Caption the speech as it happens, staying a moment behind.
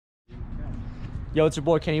Yo, it's your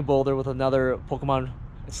boy Kenny Boulder with another Pokemon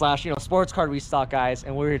slash, sports card restock, guys.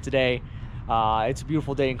 And we're here today. It's a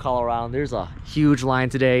beautiful day in Colorado. There's a huge line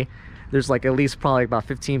today. There's like at least probably about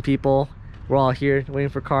 15 people. We're all here waiting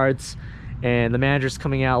for cards. And the manager's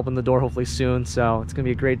coming out, open the door hopefully soon. So it's gonna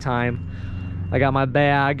be a great time. I got my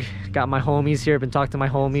bag, got my homies here. Been talking to my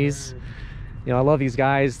homies. I love these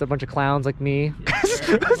guys. They're a bunch of clowns like me. Yeah,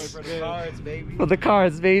 for the cards, baby. For the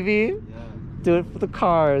cards, baby. Yeah. Do it for the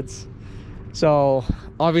cards. So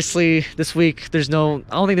obviously this week I don't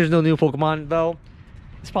think there's no new Pokemon though.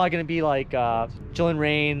 It's probably gonna be like Jill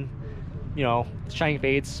Rain, Shining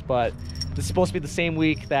Fates, but this is supposed to be the same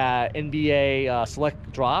week that NBA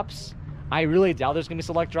Select drops. I really doubt there's gonna be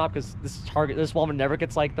Select drop because this Walmart never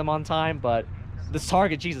gets like them on time, but this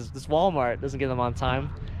Walmart doesn't get them on time.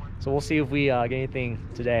 So we'll see if we get anything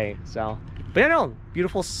today. So, but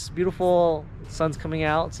beautiful sun's coming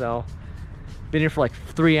out. So been here for like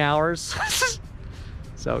 3 hours.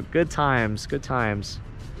 So good times.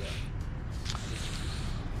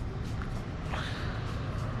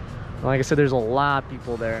 Like I said, there's a lot of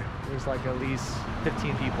people there. There's like at least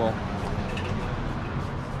 15 people.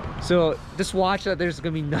 So just watch that there's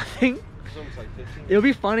gonna be nothing. Like It'll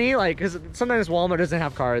be funny, like, because sometimes Walmart doesn't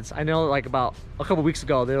have cards. I know, like, about a couple weeks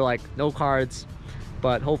ago they were like no cards,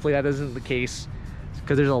 but hopefully that isn't the case,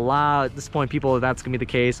 because there's a lot at this point people that's gonna be the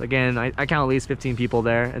case. Again, I count at least 15 people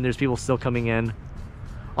there, and there's people still coming in.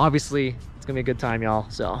 Obviously it's gonna be a good time, y'all.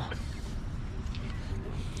 So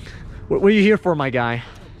what are you here for, my guy?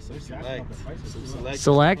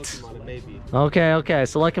 Select? Pokemon, maybe. Okay,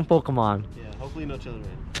 selecting Pokemon. Yeah, hopefully no children.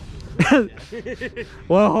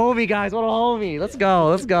 What a homie, guys, what a homie. Let's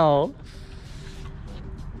go.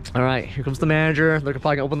 All right, here comes the manager. They're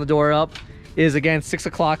probably gonna open the door up. It is again 6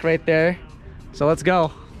 o'clock right there, so let's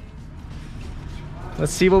go.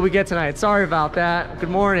 Let's see what we get tonight. Sorry about that. Good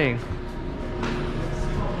morning.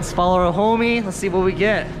 Let's follow our homie. Let's see what we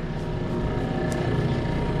get.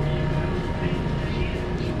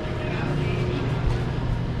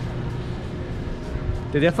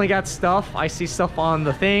 They definitely got stuff. I see stuff on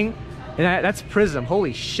the thing. And that's Prism.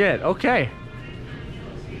 Holy shit. Okay.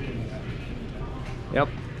 Yep.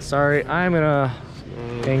 Sorry. I'm gonna...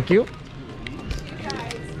 Thank you.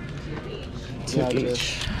 Two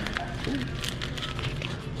each.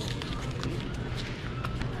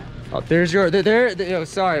 Oh, there's your... There.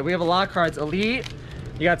 Sorry. We have a lot of cards. Elite.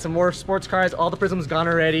 You got some more sports cards. All the Prism's gone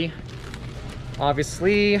already.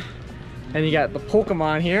 Obviously. And you got the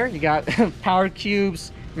Pokemon here. You got Power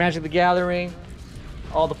Cubes, Magic the Gathering,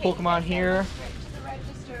 all the Pokemon here.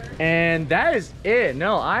 And that is it.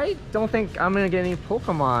 No, I don't think I'm gonna get any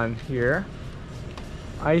Pokemon here.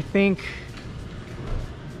 I think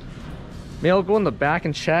maybe I'll go in the back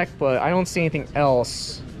and check, but I don't see anything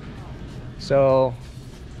else. So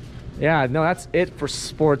yeah, no, that's it for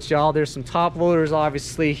sports, y'all. There's some top loaders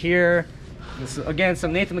obviously here. Again,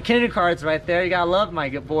 some Nathan McKinnon cards right there. You gotta love my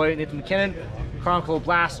good boy Nathan McKinnon. Chronicle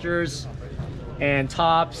blasters and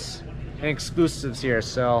tops and exclusives here.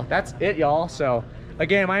 So that's it, y'all. So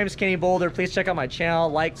again, my name is Kenny Boulder. Please check out my channel,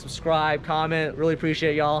 like, subscribe, comment. Really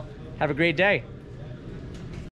appreciate y'all. Have a great day.